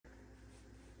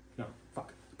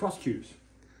prosecutors,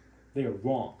 they are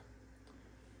wrong.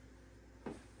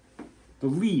 The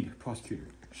lead prosecutor,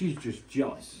 she's just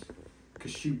jealous because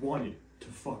she wanted to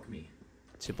fuck me.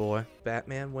 It's your boy.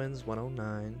 Batman wins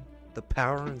 109. The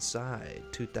Power Inside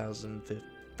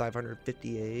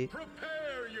 2,558.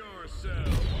 Prepare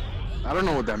yourself. I don't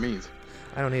know what that means.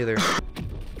 I don't either.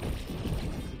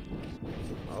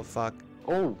 Oh fuck.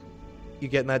 Oh. You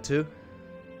getting that too?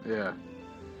 Yeah.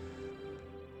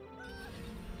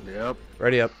 Yep.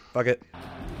 Ready up. Fuck it.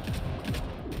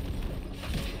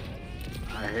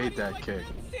 I hate that kick.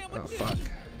 Oh fuck.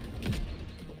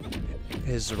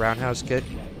 His roundhouse kick.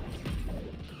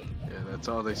 Yeah, that's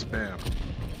all they spam.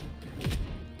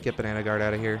 Get Banana Guard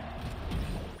out of here.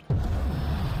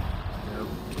 Yep.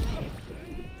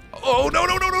 Oh no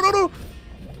no no no no no!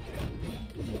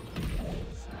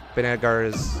 Banana Guard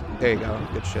is. There you go.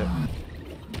 Good shit.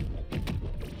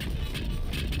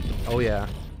 Oh yeah.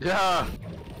 Yeah.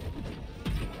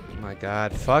 Oh my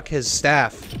god. Fuck his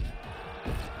staff.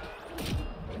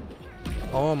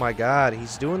 Oh my god.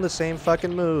 He's doing the same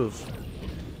fucking move.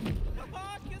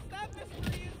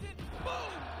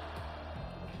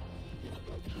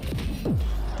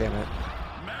 Damn it.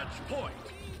 Match point.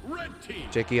 Red team.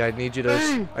 Jakey, I need you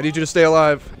to stay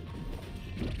alive.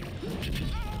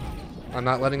 I'm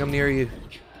not letting them near you.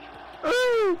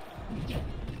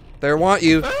 They want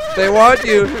you. They want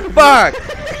you. Fuck!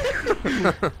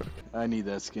 I need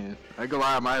that skin. I go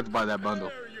lie, I might have to buy that bundle.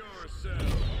 Prepare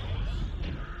yourself.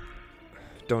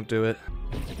 Don't do it.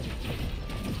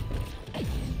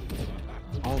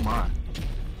 Oh my.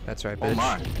 That's right, bitch. Oh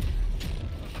my.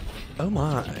 Oh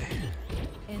my.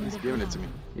 He's giving it to me.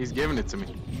 He's giving it to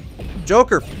me.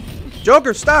 Joker!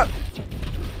 Joker, stop!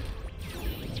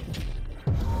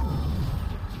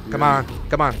 Come on,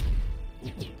 come on.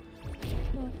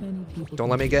 Don't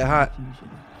let me get hot.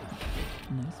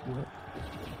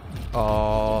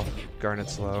 Oh,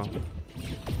 Garnet's low.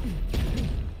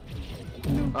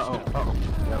 Uh-oh, uh-oh.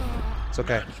 Yep. It's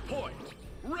okay. Match point.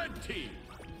 Red team.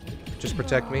 Just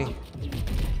protect me.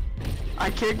 I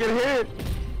can't get hit.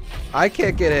 I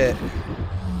can't get it.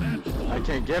 I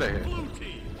can't get a hit. Blue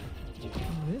team.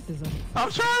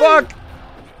 I'm trying. Fuck!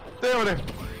 Damn it.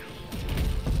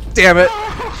 Damn it!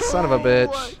 Son of a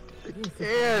bitch. I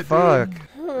can't, Fuck. dude.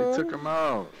 They took him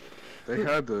out. They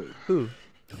had the Who?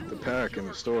 pack in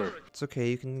the store. It's okay,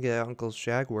 you can get Uncle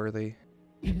Shagworthy.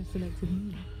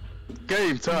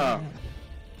 Game time.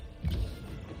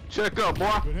 Check up,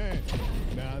 boy. Good hand.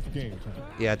 Now it's game time.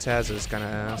 Yeah, Taz is kinda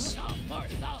ass.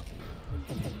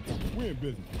 We're in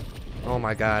business. Oh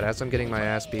my god, as I'm getting my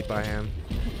ass beat by him.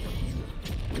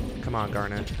 Come on,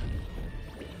 Garnet.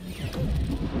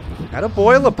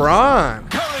 Attaboy, LeBron!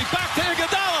 Curry back to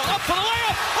Iguodala. Up for the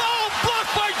layup. Oh,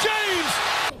 blocked by James.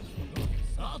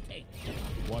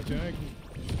 Watch your ankle.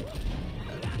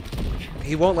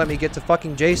 He won't let me get to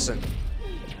fucking Jason.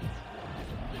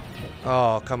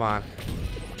 Oh, come on.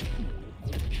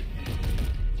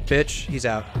 Bitch, he's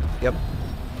out. Yep.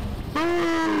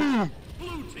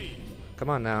 Come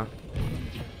on now.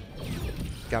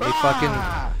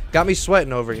 Got me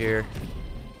sweating over here.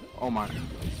 Oh my.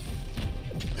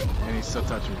 And he's still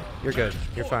touching me. You're good.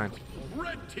 You're fine.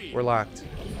 Red team. We're locked.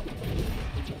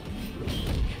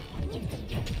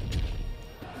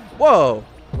 Whoa!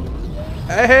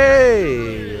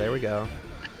 Hey! There we go.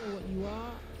 What you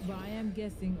are, but I am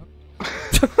guessing.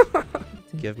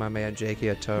 Give my man Jakey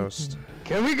a toast.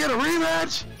 Can we get a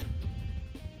rematch?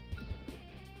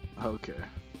 Okay.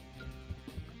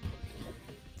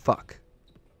 Fuck.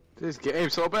 This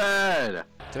game's so bad.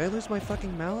 Did I lose my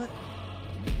fucking mallet?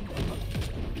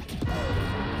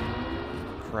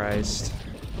 Christ.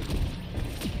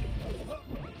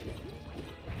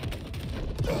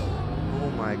 Oh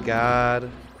my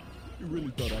god. You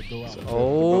really thought I'd go out.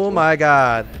 Oh my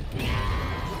god.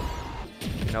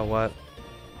 You know what?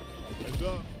 Heads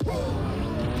up.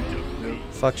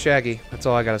 Fuck Shaggy. That's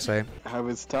all I gotta say. I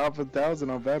was top 1,000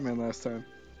 on Batman last time.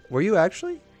 Were you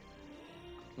actually?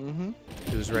 Mm-hmm.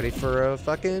 Who's ready for a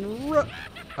fucking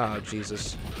oh,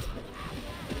 Jesus.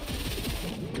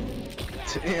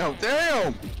 Damn,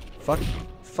 damn!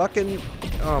 Fucking,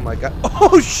 oh my god.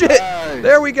 Oh shit! Nice.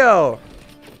 There we go!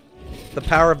 The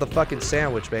power of the fucking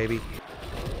sandwich, baby.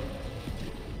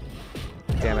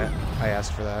 Damn it. I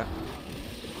asked for that.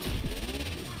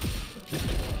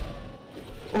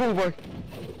 Oh my.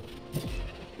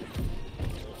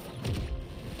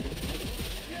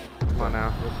 Come on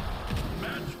now.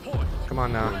 Match point. Come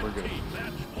on now. We're good.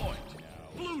 Match point.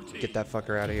 Blue team. Get that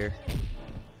fucker out of here.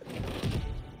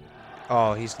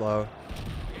 Oh, he's low.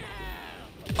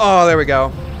 Oh, there we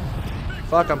go.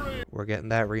 Fuck him. We're getting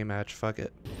that rematch. Fuck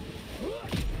it.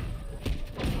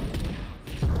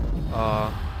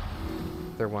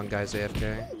 Their one guy's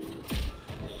AFK.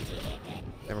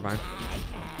 Never mind.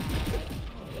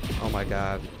 Oh my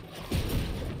god.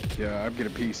 Yeah, I'm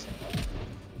getting a piece.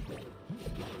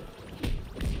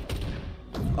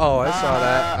 Oh, I saw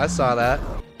that. I saw that.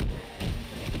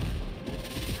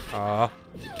 Aw.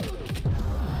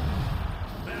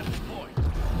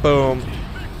 Boom.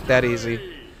 That easy.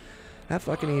 That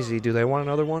fucking easy. Do they want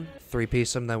another one?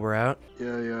 3-piece them, then we're out. Yeah.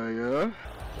 Oh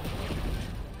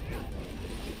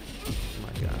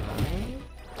my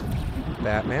god.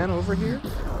 Batman over here?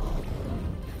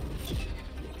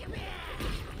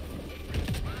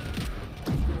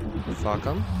 Fuck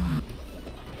him.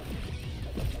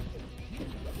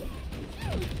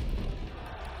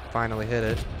 Finally hit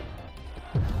it.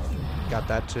 Got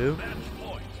that too.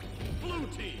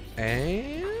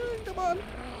 And come on.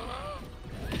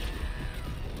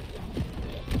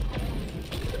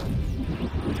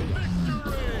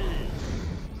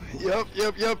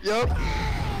 Yup.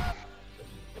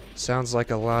 Sounds like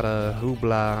a lot of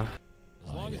hoopla.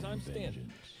 As long as I'm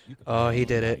standing. Oh, he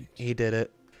did it. He did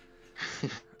it.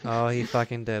 Oh, he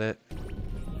fucking did it.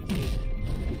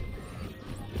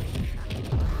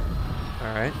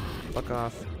 Alright. Fuck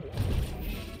off.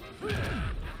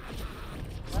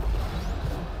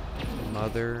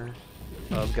 Mother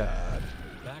of God.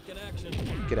 Back in action.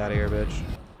 Get out of here, bitch.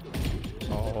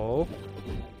 Oh.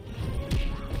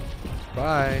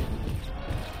 Bye.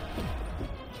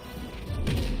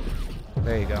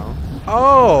 There you go.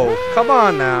 Oh! Come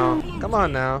on now. Come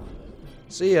on now.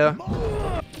 See ya.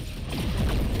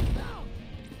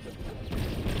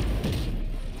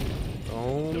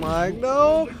 Oh my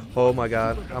no! Oh my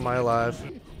god, am I alive?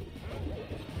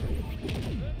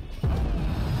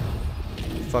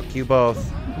 Fuck you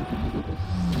both.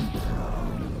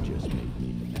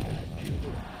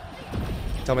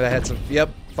 Tell me that hits him. Yep,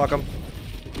 fuck him.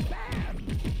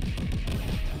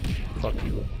 Fuck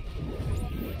you.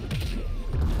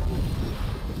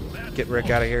 Get Rick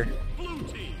out of here.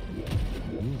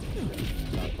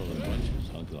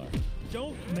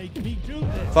 Don't make me do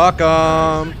this. Fuck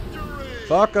him.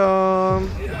 Fuck him.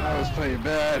 I was playing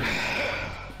bad.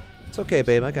 It's okay,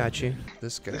 babe. I got you.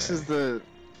 This guy. This is the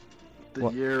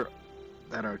What? year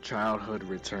that our childhood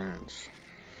returns.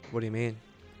 What do you mean?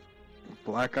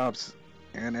 Black Ops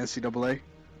and NCAA.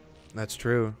 That's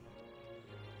true.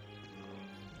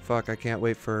 Fuck, I can't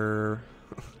wait for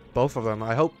both of them.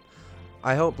 I hope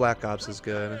Black Ops is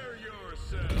good.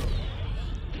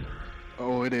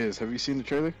 Oh, it is. Have you seen the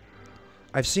trailer?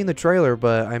 I've seen the trailer,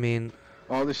 but I mean,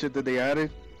 All the shit that they added,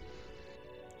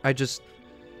 I just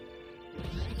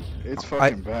it's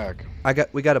fucking back.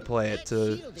 we gotta play it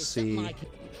to see.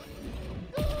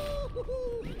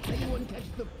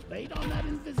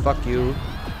 Fuck you.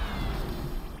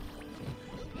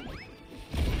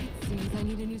 Seems I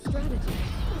need a new strategy.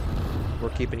 We're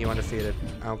keeping you undefeated.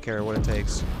 I don't care what it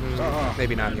takes.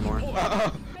 Maybe not anymore. For the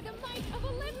might of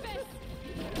Olympus!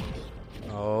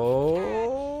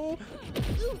 Oh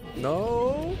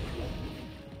no.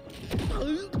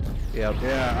 Yep.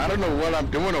 Yeah, I don't know what I'm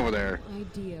doing over there.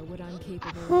 Idea what I'm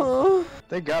capable of.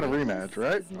 They got a rematch,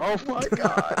 right? Oh my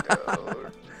god,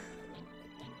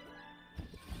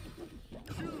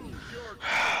 dude.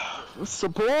 What's the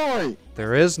point?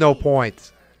 There is no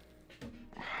point.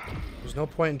 There's no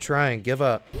point in trying. Give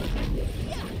up.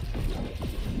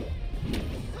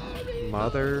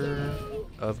 Mother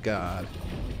of God.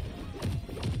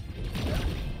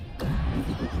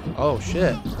 Oh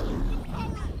shit.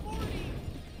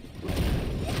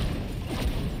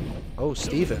 Oh,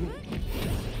 Steven.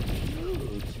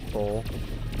 Bull.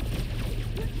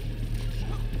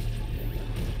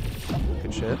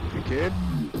 Good shit. You kid?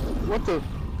 What the?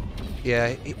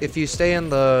 Yeah, if you stay in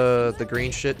the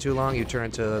green shit too long, you turn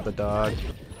into the dog.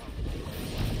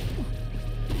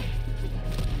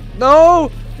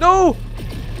 No! No!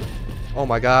 Oh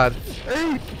my god.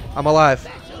 Hey! I'm alive.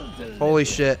 Holy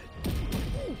shit.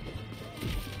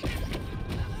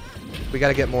 We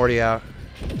gotta get Morty out.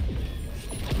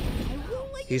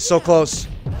 He's so close.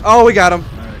 Oh, we got him.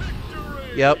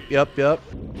 Yep. Left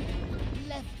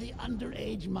the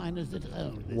underage minors at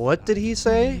home. What did he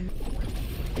say?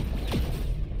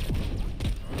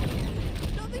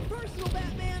 Nothing personal,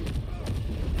 Batman.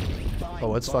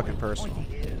 Oh, it's fucking personal.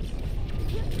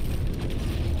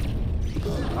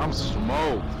 I'm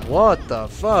smoked. What the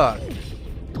fuck?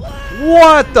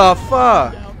 What the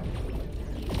fuck?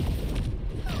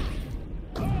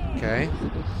 Okay.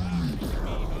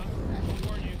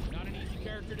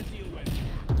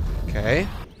 Okay.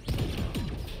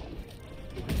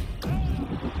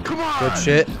 Come on! Good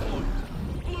shit.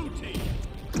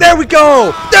 There we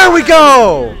go! There we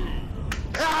go!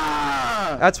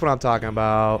 Ah! That's what I'm talking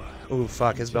about. Ooh,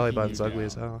 fuck, his belly button's ugly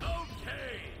as hell.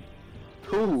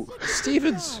 Ooh,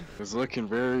 Stevens! it's looking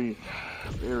very,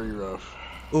 very rough.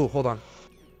 Ooh, hold on.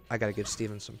 I gotta give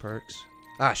Stevens some perks.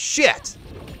 Ah, shit!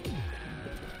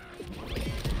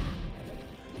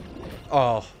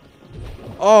 Oh.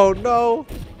 Oh, no!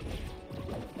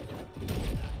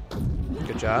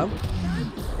 Good job.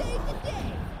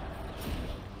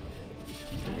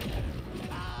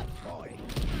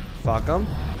 Fuck him.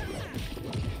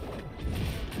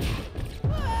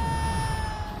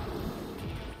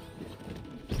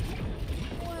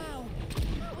 Wow,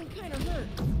 that one kind of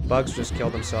hurt. Bugs just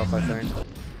killed himself, I think.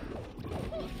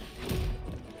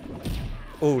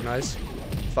 Oh, nice.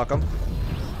 Fuck him.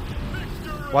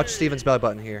 Watch Steven's belly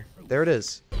button here. There it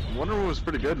is. Wonder Woman was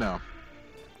pretty good now.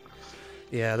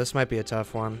 Yeah, this might be a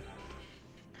tough one.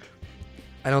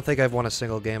 I don't think I've won a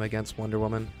single game against Wonder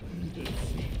Woman.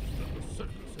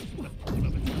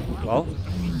 Well.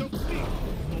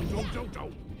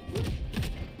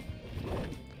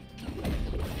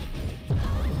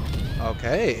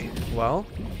 Okay, well.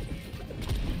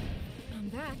 I'm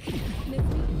back.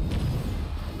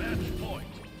 Match point.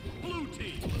 Blue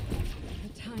team.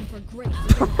 The time for grace.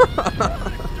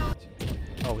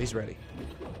 Oh, he's ready.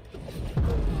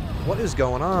 What is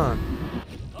going on?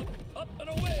 Up and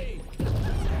away.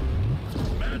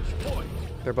 Match point.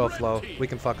 They're both low. We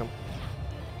can fuck them.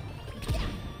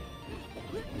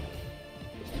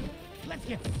 Let's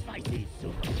get spicy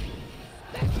soup.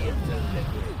 Back here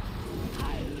delivery.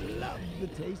 I love the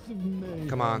taste of mayhem.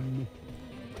 Come on.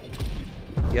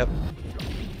 Yep.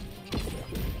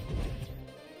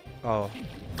 Oh.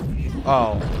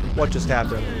 Oh. What just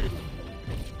happened?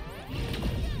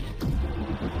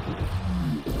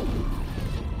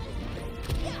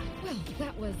 Well,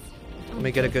 that was. Let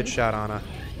me get a good shot on her.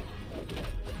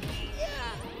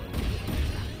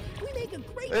 We make a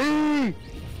great Hey!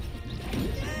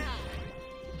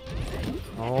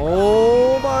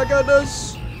 Oh my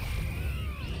goodness!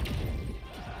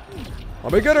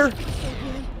 Let me get her!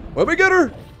 Let me get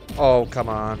her! Oh, come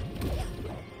on.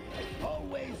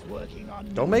 always working on.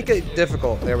 Don't make it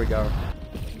difficult. There we go.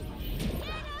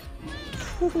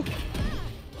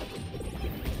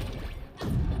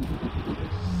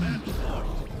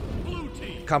 Blue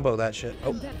team. Combo that shit.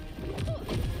 Oh,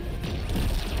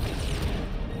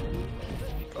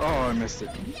 Oh, I missed it.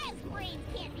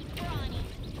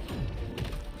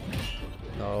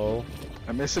 no.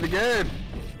 I missed it again.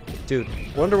 Dude,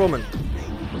 Wonder Woman.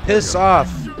 Piss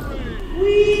off.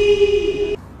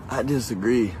 I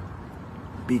disagree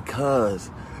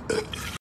because